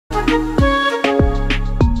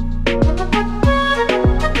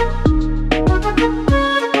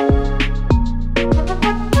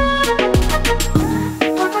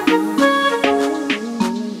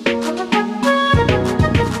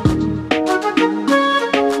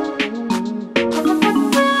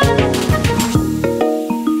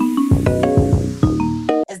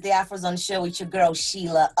Afrozone Show with your girl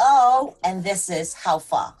Sheila O. And this is How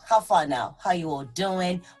Far? How far now? How you all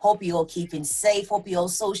doing? Hope you all keeping safe. Hope you all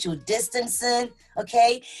social distancing.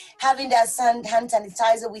 Okay? Having that hand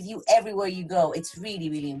sanitizer with you everywhere you go. It's really,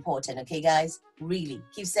 really important. Okay, guys? Really.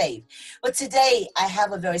 Keep safe. But today I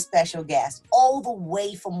have a very special guest all the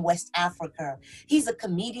way from West Africa. He's a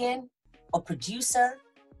comedian, a producer,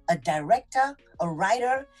 a director, a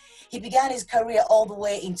writer. He began his career all the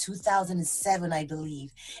way in 2007, I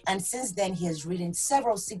believe. And since then, he has written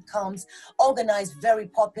several sitcoms, organized very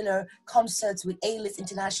popular concerts with A-list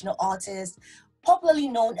international artists, popularly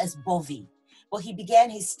known as Bovey. But he began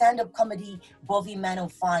his stand-up comedy, Bovey Man on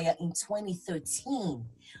Fire, in 2013,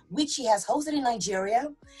 which he has hosted in Nigeria,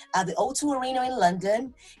 at the O2 Arena in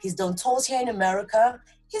London. He's done tours here in America.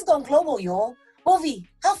 He's gone global, y'all. Bovey,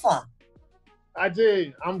 how far?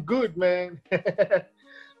 Ajay, I'm good, man.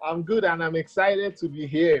 I'm good and I'm excited to be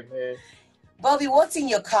here, man. Bovey, what's in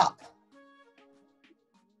your cup?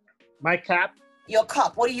 My cup? Your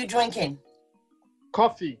cup. What are you drinking?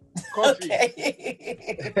 Coffee. Okay.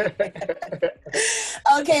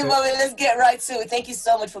 Okay, Bovey, let's get right to it. Thank you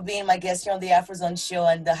so much for being my guest here on the Afrozone Show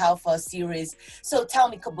and the How Far series. So tell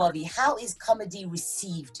me, Bovey, how is comedy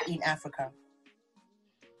received in Africa?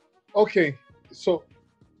 Okay, so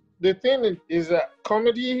the thing is that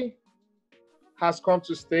comedy has come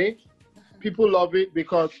to stay. People love it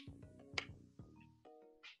because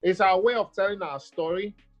it's our way of telling our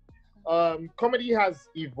story. Comedy has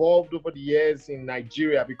evolved over the years in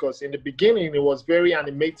Nigeria because in the beginning it was very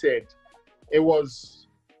animated. It was,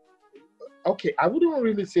 okay, I wouldn't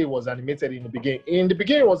really say it was animated in the beginning. In the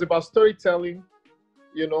beginning it was about storytelling,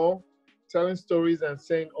 you know, telling stories and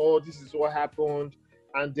saying, oh, this is what happened.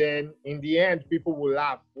 And then in the end, people will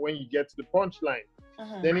laugh when you get to the punchline.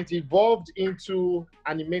 Then it evolved into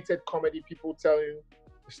animated comedy, people telling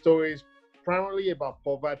stories primarily about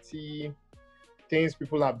poverty, things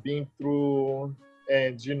people have been through,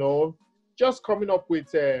 and, you know, just coming up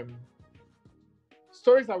with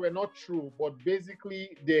stories that were not true, but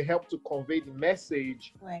basically they help to convey the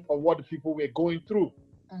message of what the people were going through.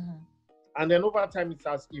 And then over time, it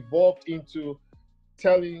has evolved into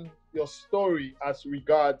telling your story as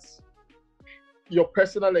regards your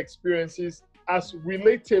personal experiences as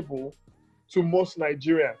relatable to most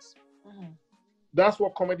Nigerians. That's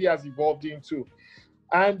what comedy has evolved into.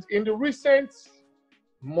 And in the recent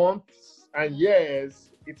months and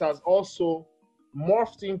years, it has also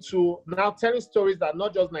morphed into now telling stories that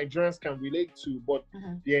not just Nigerians can relate to, but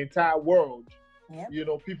the entire world. You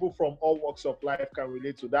know, people from all walks of life can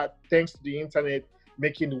relate to that, thanks to the internet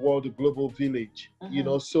making the world a global village. You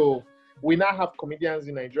know, so we now have comedians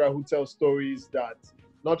in Nigeria who tell stories that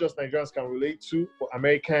not just Nigerians can relate to, but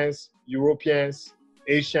Americans, Europeans,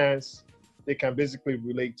 Asians, they can basically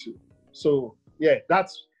relate to. So yeah,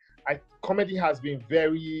 comedy has been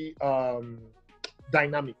very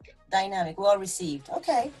dynamic. Well received.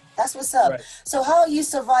 Okay, that's what's up. Right. So how are you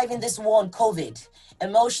surviving this war on COVID?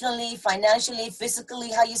 Emotionally, financially, physically,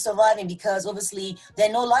 how are you surviving? Because obviously there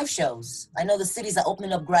are no live shows. I know the cities are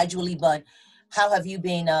opening up gradually, but how have you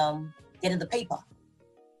been getting the paper?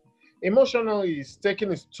 Emotionally, it's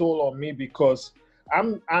taking its toll on me because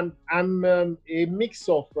I'm a mix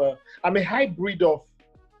of I'm a hybrid of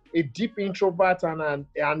a deep introvert and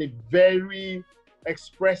a very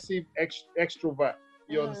expressive extrovert.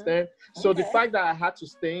 You understand? So the fact that I had to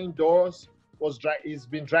stay indoors it's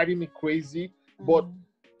been driving me crazy. But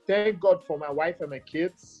thank God for my wife and my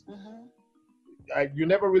kids. You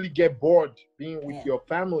never really get bored being with your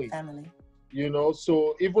family. You know,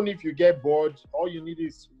 so even if you get bored, all you need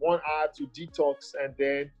is 1 hour to detox, and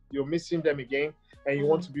then you're missing them again, and you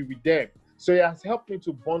want to be with them. So it has helped me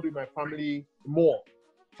to bond with my family more.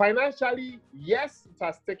 Financially, yes, it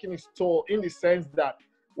has taken its toll in the sense that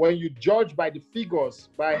when you judge by the figures,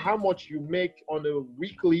 by how much you make on a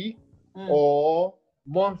weekly or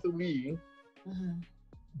monthly,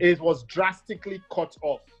 it was drastically cut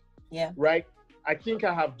off. Right? I think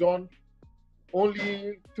I have done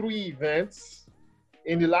only 3 events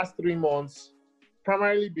in the last 3 months,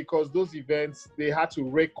 primarily because those events, they had to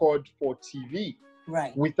record for TV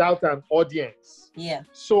without an audience.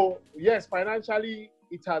 So yes, financially,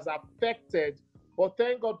 it has affected, but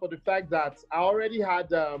thank God for the fact that I already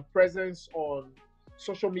had presence on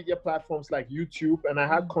social media platforms like YouTube, and I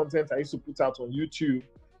had content I used to put out on YouTube.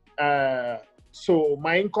 So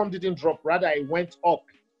my income didn't drop, rather it went up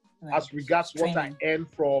as regards what I earn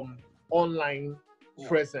from online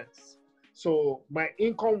presence. So my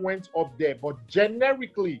income went up there, but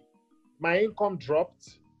generically my income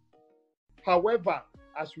dropped. However,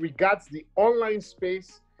 as regards the online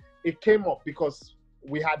space, it came up because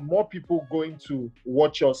we had more people going to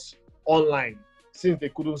watch us online since they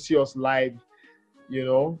couldn't see us live, you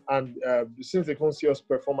know, and since they couldn't see us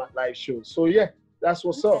perform at live shows. So yeah, that's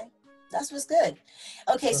what's up. That's what's good.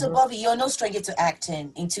 Okay, so Bobby, you're no stranger to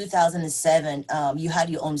acting. In 2007, you had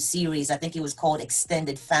your own series. I think it was called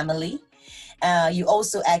Extended Family. You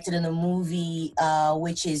also acted in a movie,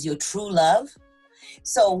 which is Your True Love.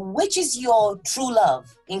 So which is your true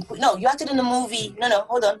love? No, you acted in a movie. No,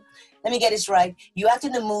 hold on. Let me get this right. You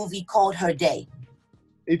acted in a movie called Her Day.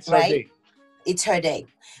 It's right? Her Day. It's Her Day.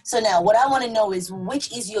 So now what I want to know is,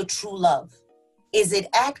 which is your true love? Is it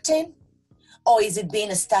acting, or is it being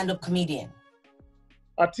a stand-up comedian?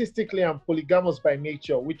 Artistically, I'm polygamous by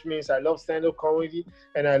nature, which means I love stand-up comedy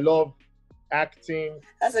and I love acting.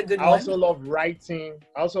 That's a good one. I also love writing.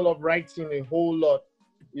 I also love writing a whole lot,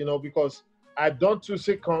 you know, because I've done 2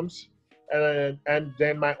 sitcoms and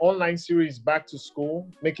then my online series Back to School,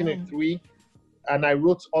 making it 3, and I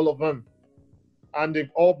wrote all of them. And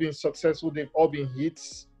they've all been successful. They've all been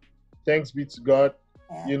hits. Thanks be to God,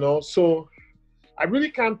 you know. So I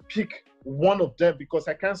really can't pick one of them because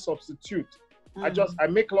I can't substitute. I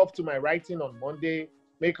make love to my writing on Monday,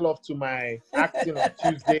 make love to my acting on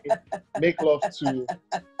Tuesday, make love to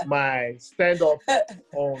my stand-up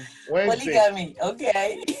on Wednesday. Polygamy,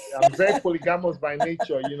 okay. I'm very polygamous by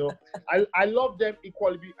nature, you know. I love them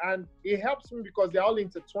equally, and it helps me because they're all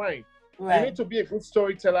intertwined. Right. You need to be a good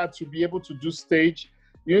storyteller to be able to do stage.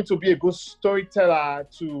 You need to be a good storyteller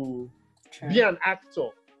to be an actor,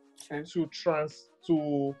 to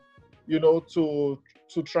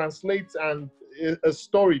translate and a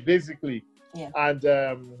story basically, and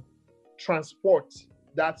transport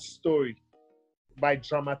that story by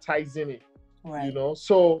dramatizing it. Right. You know,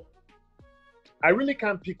 so I really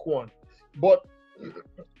can't pick one, but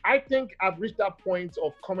I think I've reached that point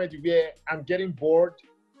of comedy where I'm getting bored.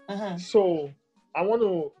 So I want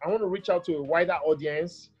to reach out to a wider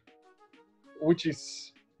audience, which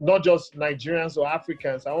is not just Nigerians or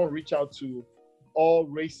Africans. I want to reach out to all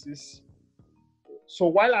races. So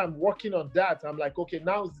while I'm working on that, I'm like, okay,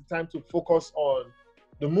 now is the time to focus on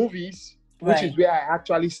the movies, which is where I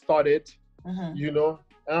actually started, you know,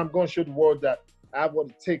 and I'm going to show the world that I have what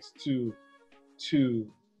it takes to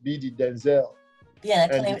be the Denzel. Yeah,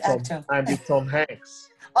 acclaimed actor. And the Tom Hanks.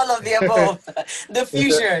 All of the above. The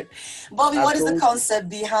fusion. Bobby, what is the concept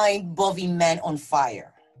behind Bobby Man on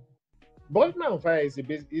Fire? Bobby Man on Fire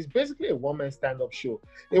is basically a one-man stand-up show.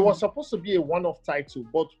 It was supposed to be a one-off title,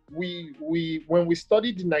 but we when we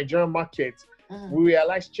studied the Nigerian market, we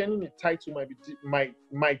realized changing the title might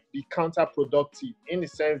be counterproductive, in the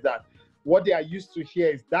sense that what they are used to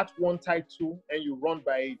here is that one title and you run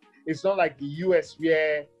by it. It's not like the US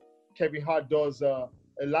where Kevin Hart does a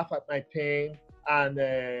Laugh at My Pain and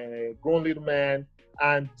Grown Little Man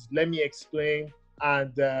and Let Me Explain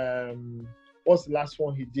and what's the last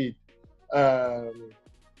one he did?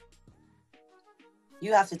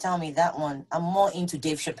 You have to tell me that one. I'm more into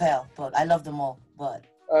Dave Chappelle, but I love them all. But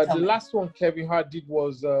the last one Kevin Hart did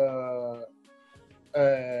was The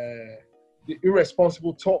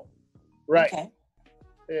Irresponsible Talk, right? Okay.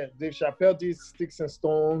 Yeah, Dave Chappelle did Sticks and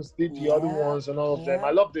Stones, did the other ones and all of them.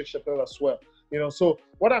 I love Dave Chappelle as well. You know, so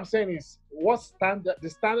what I'm saying is, the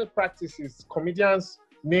standard practice is comedians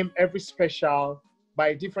name every special by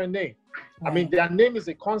a different name. Right. I mean, their name is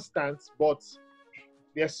a constant, but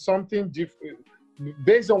there's something different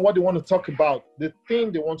based on what they want to talk about, the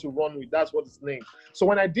thing they want to run with. That's what it's named. So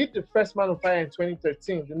when I did the first Man on Fire in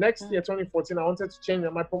 2013, the next year, 2014, I wanted to change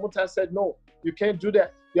it. My promoter said, no, you can't do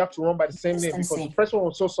that. You have to run by the same name because the first one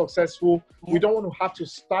was so successful. We don't want to have to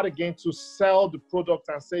start again to sell the product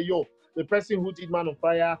and say, yo, the person who did Man on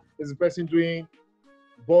Fire is the person doing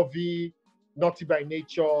Bobby, Naughty by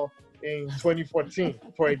Nature in 2014,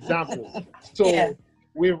 for example. So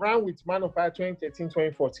we ran with Man on Fire 2013,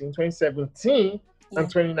 2014, 2017, and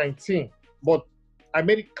 2019. But I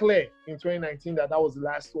made it clear in 2019 that was the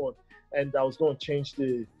last one, and I was going to change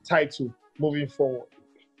the title moving forward.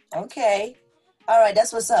 Okay. All right,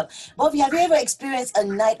 that's what's up. Bobby, have you ever experienced a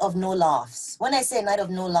night of no laughs? When I say a night of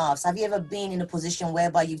no laughs, have you ever been in a position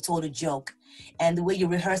whereby you told a joke and the way you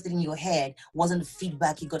rehearsed it in your head wasn't the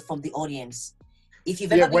feedback you got from the audience? If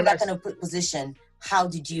you've ever been in that kind of position, how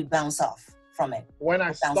did you bounce off from it? When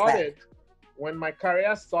my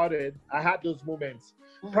career started, I had those moments,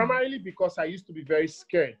 primarily because I used to be very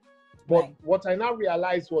scared. But what I now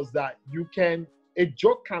realized was that a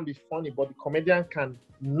joke can be funny, but the comedian can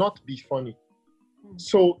not be funny.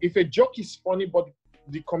 So if a joke is funny, but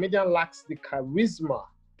the comedian lacks the charisma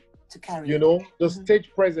to carry, the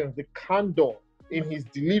stage presence, the candor in his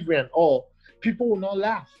delivery and all, people will not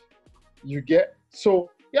laugh. You get?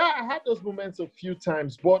 So yeah, I had those moments a few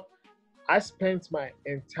times, but I spent my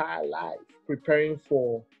entire life preparing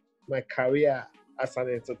for my career as an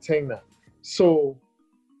entertainer. So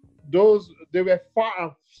they were far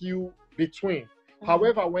and few between.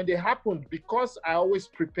 However, when they happened, because I always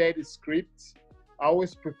prepared the script, I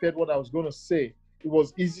always prepared what I was going to say. It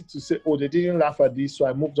was easy to say, oh, they didn't laugh at this, so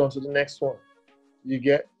I moved on to the next one. You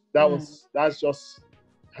get that's just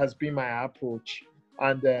has been my approach,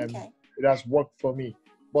 and it has worked for me.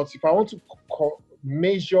 But if I want to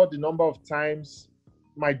measure the number of times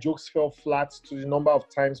my jokes fell flat to the number of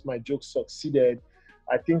times my jokes succeeded,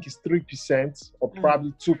 I think it's 3% or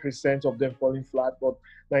probably 2% of them falling flat, but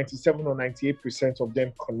 97 or 98% of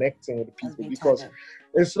them connecting with the people. Because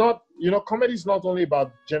it's not, comedy is not only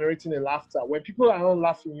about generating a laughter. When people are not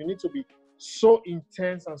laughing, you need to be so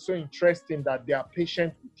intense and so interesting that they are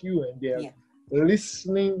patient with you and they're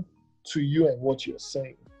listening to you and what you're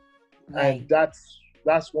saying. Right. And that's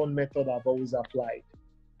one method I've always applied.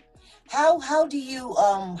 How do you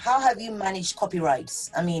how have you managed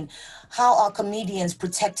copyrights? I mean, how are comedians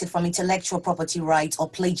protected from intellectual property rights or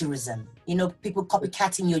plagiarism? People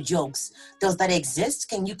copycatting your jokes. Does that exist?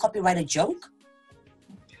 Can you copyright a joke?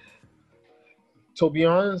 To be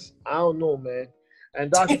honest, I don't know, man.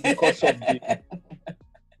 And that's because of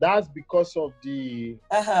the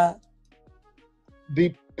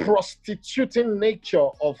the prostituting nature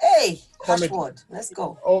of comedy. Let's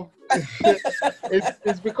go.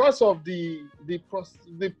 It's because of the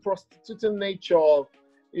prostituting nature of,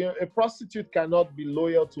 a prostitute cannot be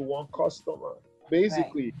loyal to one customer.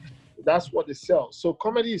 Basically, that's what they sell. So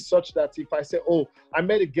comedy is such that if I say, oh, I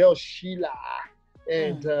met a girl, Sheila,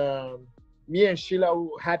 and me and Sheila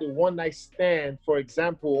had a one-night stand, for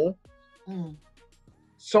example,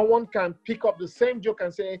 someone can pick up the same joke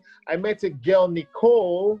and say, I met a girl,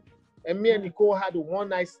 Nicole, and me and Nicole had a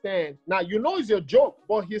one-night stand. Now, it's your joke,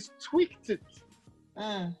 but he's tweaked it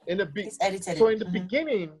in the beginning. So in the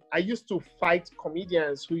beginning, I used to fight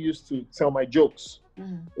comedians who used to tell my jokes,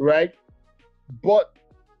 right? But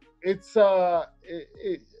it's, I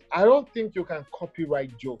don't think you can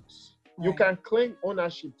copyright jokes. Right. You can claim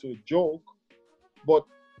ownership to a joke, but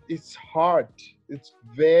it's hard. It's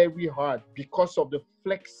very hard because of the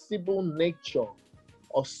flexible nature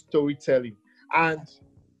of storytelling. And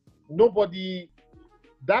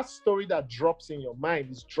that story that drops in your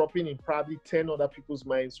mind is dropping in probably 10 other people's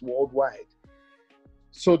minds worldwide.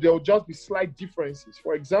 So there will just be slight differences.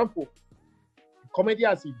 For example, comedy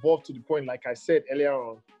has evolved to the point, like I said earlier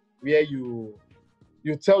on, where you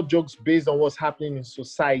tell jokes based on what's happening in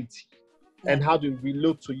society and how they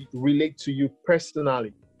relate to you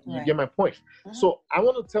personally. You get my point? So I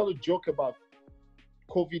want to tell a joke about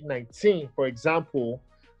COVID-19, for example.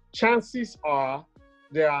 Chances are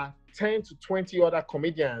there are 10 to 20 other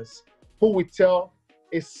comedians who will tell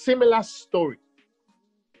a similar story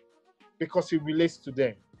because it relates to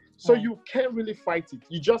them. So you can't really fight it.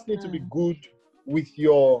 You just need to be good with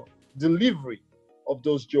your delivery of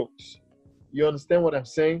those jokes. You understand what I'm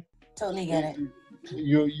saying? Totally get it.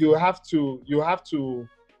 You have to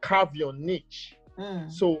carve your niche.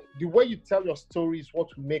 So the way you tell your story is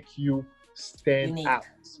what will make you stand out.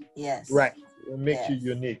 Yes. Right. It will make you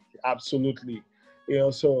unique. Absolutely.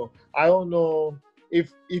 So I don't know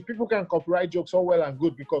if people can copyright jokes, all well and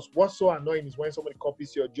good, because what's so annoying is when somebody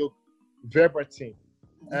copies your joke verbatim.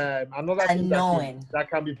 Another thing that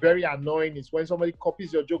can be very annoying is when somebody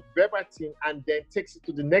copies your joke verbatim and then takes it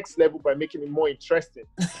to the next level by making it more interesting.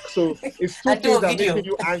 So it's two things that make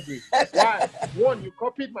you angry. Why? One, you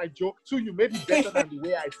copied my joke. Two, you made it better than the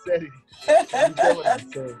way I said it. You get what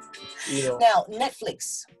I'm saying? Now,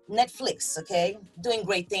 Netflix, okay, doing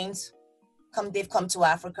great things. They've come to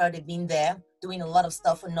Africa. They've been there doing a lot of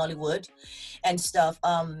stuff in Nollywood and stuff.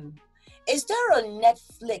 Is there a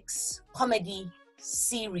Netflix comedy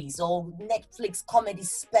series or Netflix comedy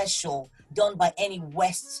special done by any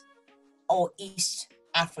West or East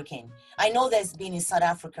African? I know there's been in South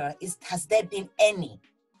Africa. Has there been any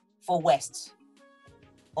for West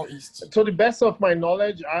or East? To the best of my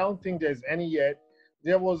knowledge, I don't think there's any yet.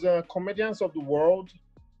 There was Comedians of the World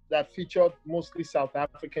that featured mostly South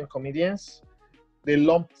African comedians. They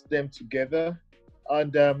lumped them together.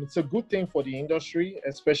 And it's a good thing for the industry,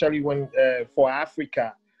 especially when for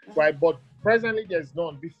Africa, right? But presently, there's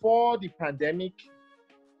none. Before the pandemic,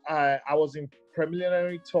 I was in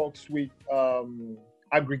preliminary talks with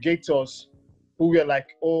aggregators who were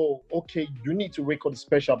like, oh, okay, you need to record a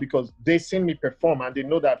special, because they seen me perform and they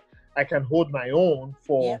know that I can hold my own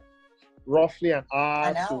for roughly an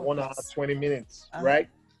hour to 1 hour, 20 minutes, right?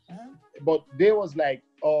 But they was like,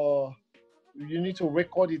 oh, you need to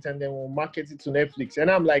record it and then we'll market it to Netflix.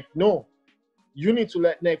 And I'm like, no, you need to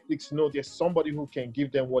let Netflix know there's somebody who can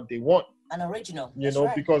give them what they want. An original. You That's know,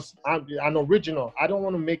 right. because I'm an original. I don't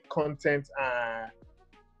want to make content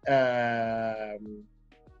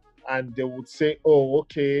and they would say, oh,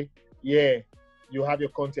 okay, yeah, you have your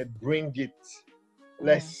content, bring it.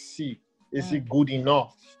 Let's see. Is it good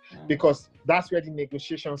enough? Because that's where the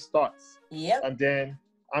negotiation starts. Yep. And then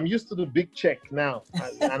I'm used to the big check now,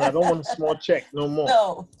 and I don't want a small check no more.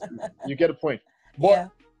 No. You get the point. But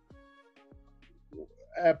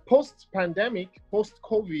post-pandemic,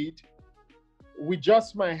 post-COVID, we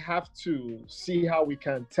just might have to see how we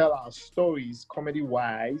can tell our stories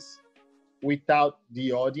comedy-wise without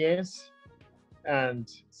the audience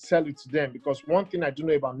and sell it to them. Because one thing I do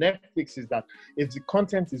know about Netflix is that if the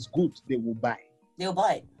content is good, they will buy. They'll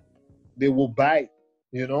buy it. They will buy,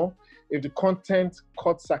 you know. If the content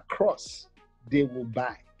cuts across, they will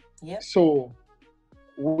buy. Yep. So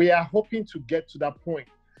we are hoping to get to that point,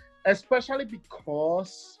 especially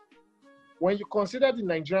because when you consider the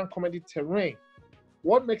Nigerian comedy terrain,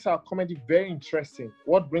 what makes our comedy very interesting,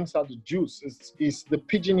 what brings out the juice is the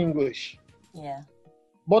pidgin English. Yeah.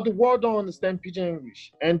 But the world don't understand pidgin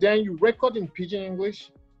English. And then you record in pidgin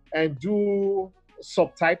English and do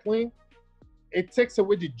subtitling, it takes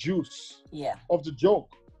away the juice of the joke.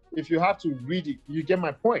 If you have to read it, you get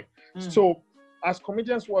my point. So as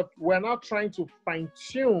comedians, we're now trying to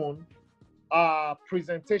fine-tune our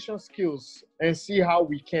presentation skills and see how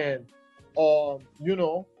we can, you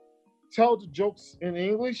know, tell the jokes in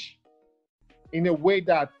English in a way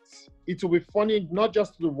that it will be funny, not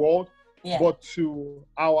just to the world, but to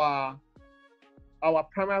our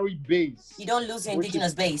primary base. You don't lose your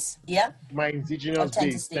indigenous base. Yeah. My indigenous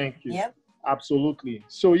base. Thank you. Yeah. Absolutely.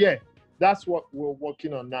 So yeah, that's what we're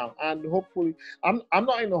working on now. And hopefully, I'm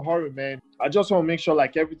not in a hurry, man. I just want to make sure,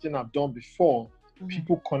 like everything I've done before,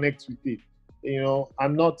 people connect with it. You know,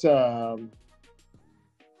 I'm not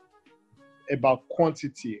about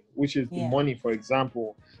quantity, which is the money, for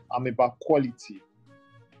example. I'm about quality.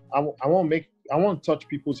 I want to touch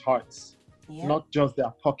people's hearts, not just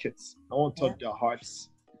their pockets. I want to touch their hearts,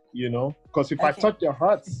 you know, because if I touch their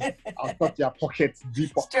hearts, I'll touch their pockets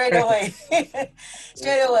deeper. Straight away.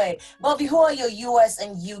 Straight away. Bobby, who are your US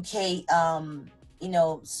and UK, you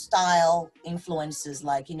know, style influences?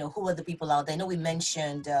 Like, you know, who are the people out there? I know we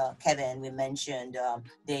mentioned Kevin, we mentioned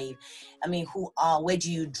Dave. I mean, where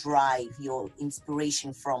do you drive your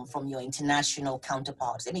inspiration from your international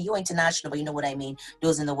counterparts? I mean, you're international, but you know what I mean?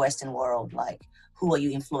 Those in the Western world, like, who are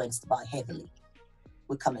you influenced by heavily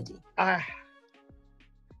with comedy?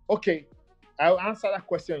 Okay, I'll answer that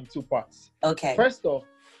question in two parts. Okay. First off,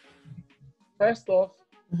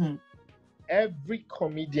 every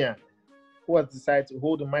comedian who has decided to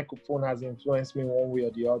hold the microphone has influenced me one way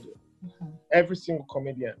or the other. Every single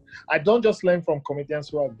comedian. I don't just learn from comedians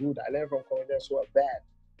who are good. I learn from comedians who are bad.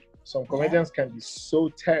 Some comedians can be so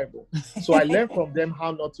terrible. So I learn from them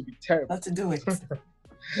how not to be terrible. Not to do it.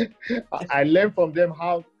 I learn from them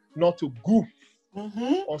how not to goof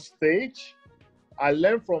on stage. I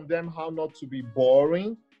learn from them how not to be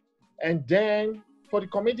boring. And then for the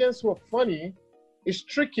comedians who are funny, it's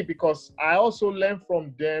tricky because I also learn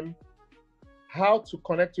from them how to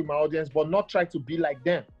connect with my audience, but not try to be like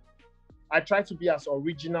them. I try to be as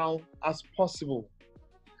original as possible.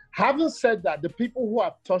 Having said that, the people who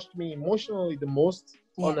have touched me emotionally the most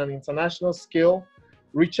on an international scale,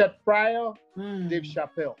 Richard Pryor, Dave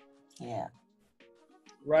Chappelle. Yeah.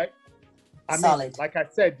 Right? Solid. mean, like I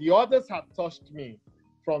said, the others have touched me,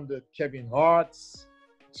 from the Kevin Harts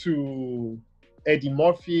to Eddie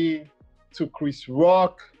Murphy to Chris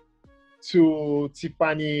Rock to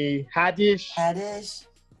Tiffany Haddish.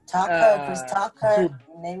 Tucker, Chris Tucker,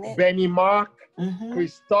 name it. Benny Mark,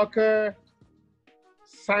 Chris Tucker,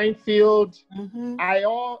 Seinfeld.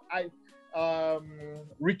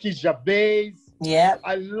 Ricky Gervais. Yeah.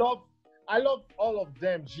 I love all of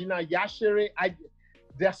them. Gina Yashere.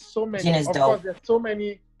 There's so many. Gina's of dope. course, there's so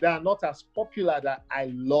many that are not as popular that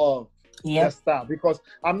I love their style, because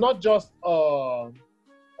I'm not just a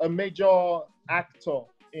major actor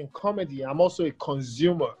in comedy. I'm also a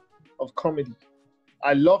consumer of comedy.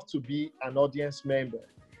 I love to be an audience member.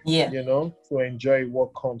 Yeah. You know, to enjoy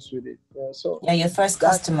what comes with it. So your first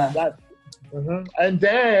customer. And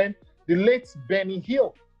then the late Benny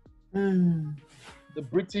Hill. The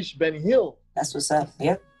British Benny Hill. That's what's up.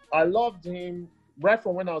 Yep. I loved him right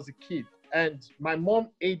from when I was a kid. And my mom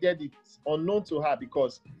aided it unknown to her,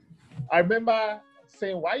 because I remember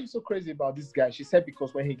saying, "Why are you so crazy about this guy?" She said,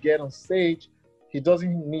 "Because when he get on stage, he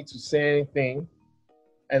doesn't need to say anything,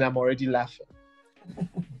 and I'm already laughing."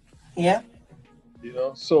 Yeah. You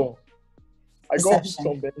know, so I got hooked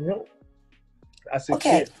on Benny Hill as a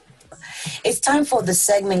kid. It's time for the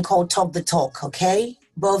segment called Talk the Talk, okay,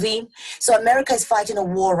 Bovie? So America is fighting a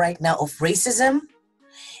war right now of racism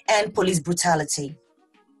and police brutality,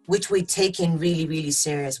 which we're taking really, really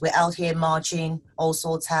serious. We're out here marching, all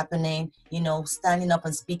sorts happening, standing up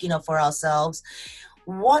and speaking up for ourselves.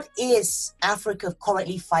 What is Africa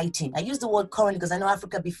currently fighting? I use the word currently because I know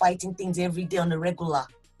Africa be fighting things every day on the regular.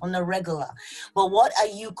 But what are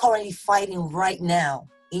you currently fighting right now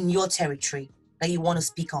in your territory that you want to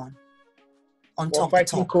speak on? We're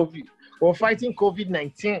fighting COVID. We're fighting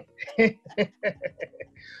COVID-19.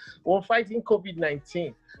 We're fighting COVID-19.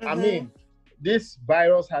 Mm-hmm. I mean, this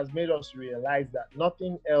virus has made us realize that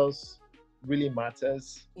nothing else really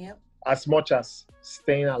matters as much as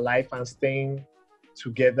staying alive and staying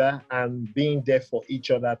together and being there for each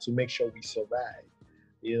other to make sure we survive.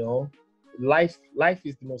 Life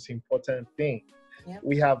is the most important thing.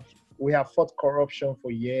 We have fought corruption for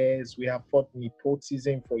years. We have fought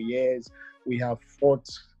nepotism for years. We have fought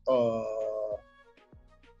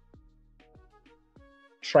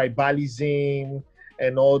tribalism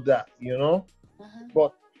and all that,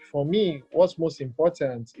 But for me, what's most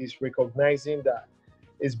important is recognizing that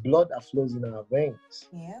it's blood that flows in our veins.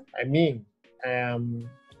 I mean,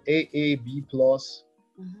 AA, B plus,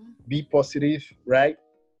 B positive, right?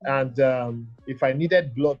 And if I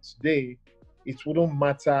needed blood today, it wouldn't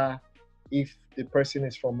matter if the person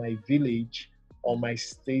is from my village or my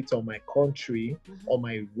state or my country or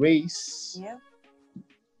my race.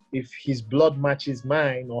 If his blood matches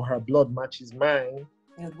mine or her blood matches mine,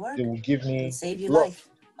 it would work. They will give me save your blood. Life.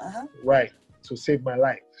 Right, to save my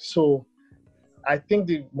life. So I think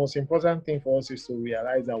the most important thing for us is to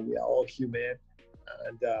realize that we are all human,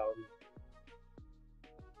 and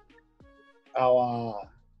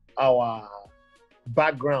our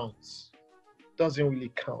backgrounds doesn't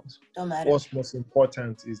really count. Don't matter. What's most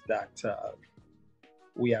important is that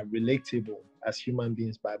we are relatable as human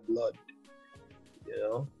beings by blood,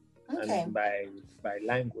 and by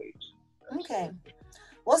language. Okay.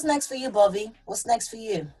 What's next for you, Bovie? What's next for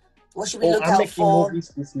you? What should we look I'm out making for?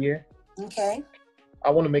 Movies this year. Okay.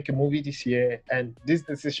 I want to make a movie this year, and this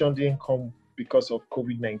decision didn't come because of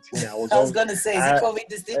COVID-19. I was going to say,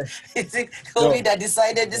 is it COVID that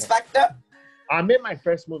decided this factor? I made my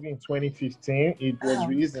first movie in 2015. It was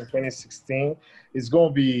released in 2016. It's going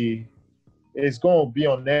to be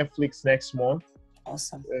on Netflix next month.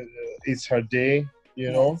 Awesome. It's Her Day,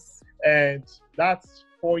 know, and that's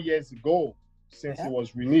 4 years ago since it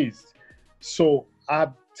was released. So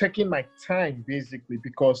I've taken my time basically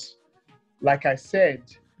because, like I said,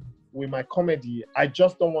 with my comedy, I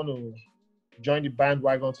just don't want to join the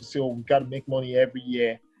bandwagon to say, oh, we got to make money every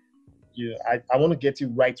year. I want to get it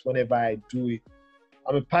right whenever I do it.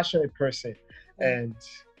 I'm a passionate person. And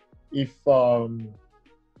if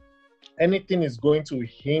anything is going to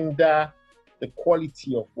hinder the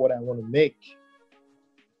quality of what I want to make,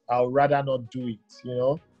 I'll rather not do it,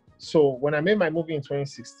 So when I made my movie in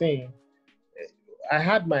 2016, I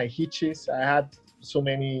had my hitches. I had so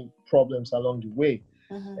many problems along the way.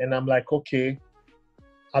 And I'm like, okay,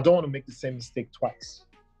 I don't want to make the same mistake twice.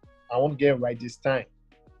 I want to get it right this time.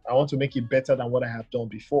 I want to make it better than what I have done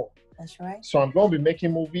before. That's right. So I'm going to be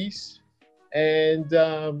making movies, and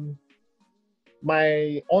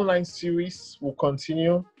my online series will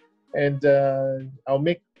continue, and I'll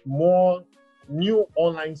make more new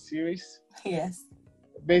online series. Yes.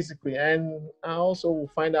 Basically, and I also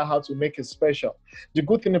will find out how to make it special. The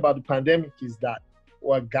good thing about the pandemic is that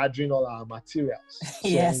we're gathering all our materials. So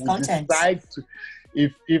yes, content.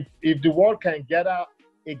 If the world can gather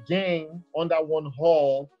again under one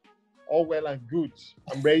hall, all well and good.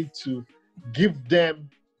 I'm ready to give them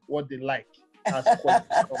what they like.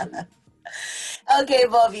 Okay,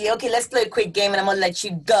 Bovie. Okay, let's play a quick game, and I'm gonna let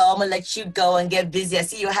you go and get busy. I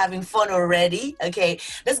see you're having fun already. Okay,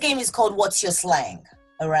 this game is called What's Your Slang?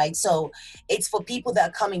 All right, so it's for people that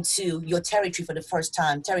are coming to your territory for the first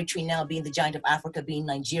time. Territory now being the giant of Africa, being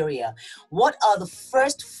Nigeria. What are the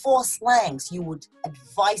first 4 slangs you would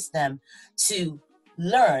advise them to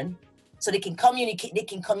learn so they can communicate? They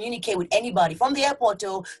can communicate with anybody from the airport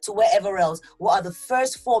to wherever else. What are the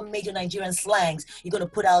first 4 major Nigerian slangs you're gonna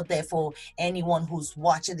put out there for anyone who's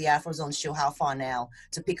watching the AfroZone show How Far Now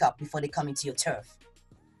to pick up before they come into your turf?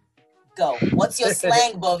 Go. What's your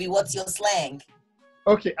slang, Bovie? What's your slang?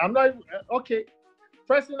 Okay,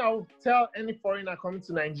 first thing I will tell any foreigner coming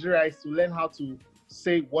to Nigeria is to learn how to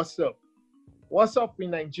say what's up. What's up in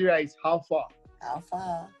Nigeria is how far. How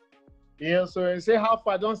far? So when you say how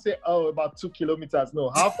far, don't say, oh, about 2 kilometers. No,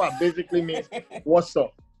 how far basically means what's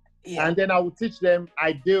up. And then I will teach them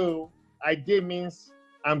ideal means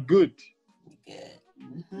I'm good. Good.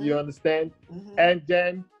 You understand? Mm-hmm. And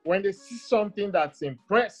then when they see something that's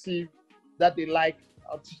impressive that they like,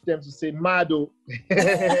 I'll teach them to say Mado.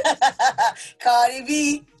 Cardi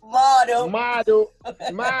B, model. Mado.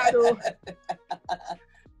 Mado.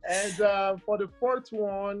 And for the fourth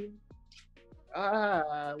one,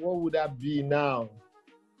 what would that be now?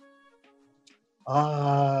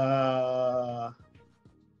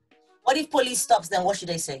 What if police stops them? What should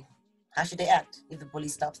they say? How should they act if the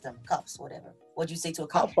police stops them? Cops, whatever. What do you say to a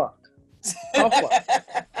cop? How far? How far?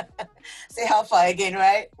 Say how far again,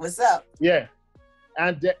 right? What's up? Yeah.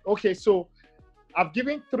 And okay, so I've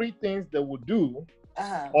given 3 things they will do,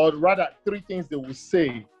 or rather 3 things they will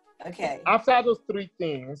say. Okay. After those 3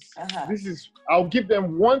 things, I'll give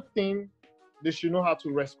them 1 thing they should know how to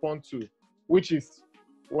respond to, which is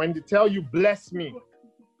when they tell you bless me.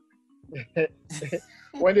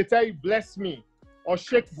 When they tell you bless me or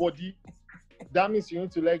shake body, that means you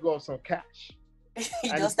need to let go of some cash.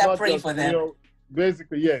 You don't start praying for them. You know,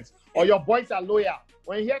 basically, yes. Or your boys are loyal.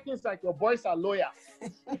 When you hear things like your boys are loyal,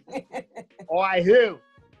 or I hail,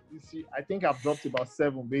 you see, I think I've dropped about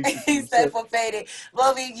 7 basically. He's set for payday.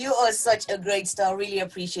 Bobby, you are such a great star. Really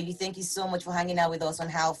appreciate you. Thank you so much for hanging out with us on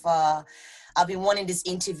How Far. I've been wanting this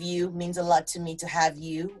interview. It means a lot to me to have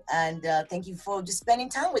you. And thank you for just spending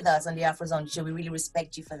time with us on the AfroZone Show. We really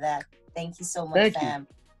respect you for that. Thank you so much, fam.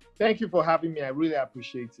 Thank you for having me. I really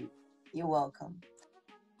appreciate it. You're welcome.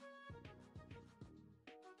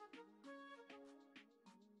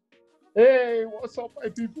 Hey, what's up, my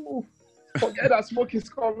people? Forget that smoke is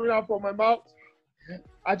coming out from my mouth.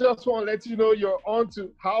 I just want to let you know you're on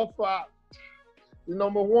to How Far, the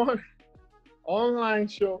 #1 online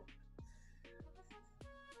show.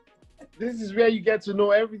 This is where you get to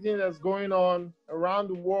know everything that's going on around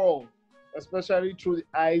the world, especially through the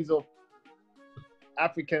eyes of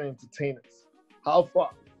African entertainers. How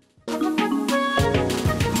Far.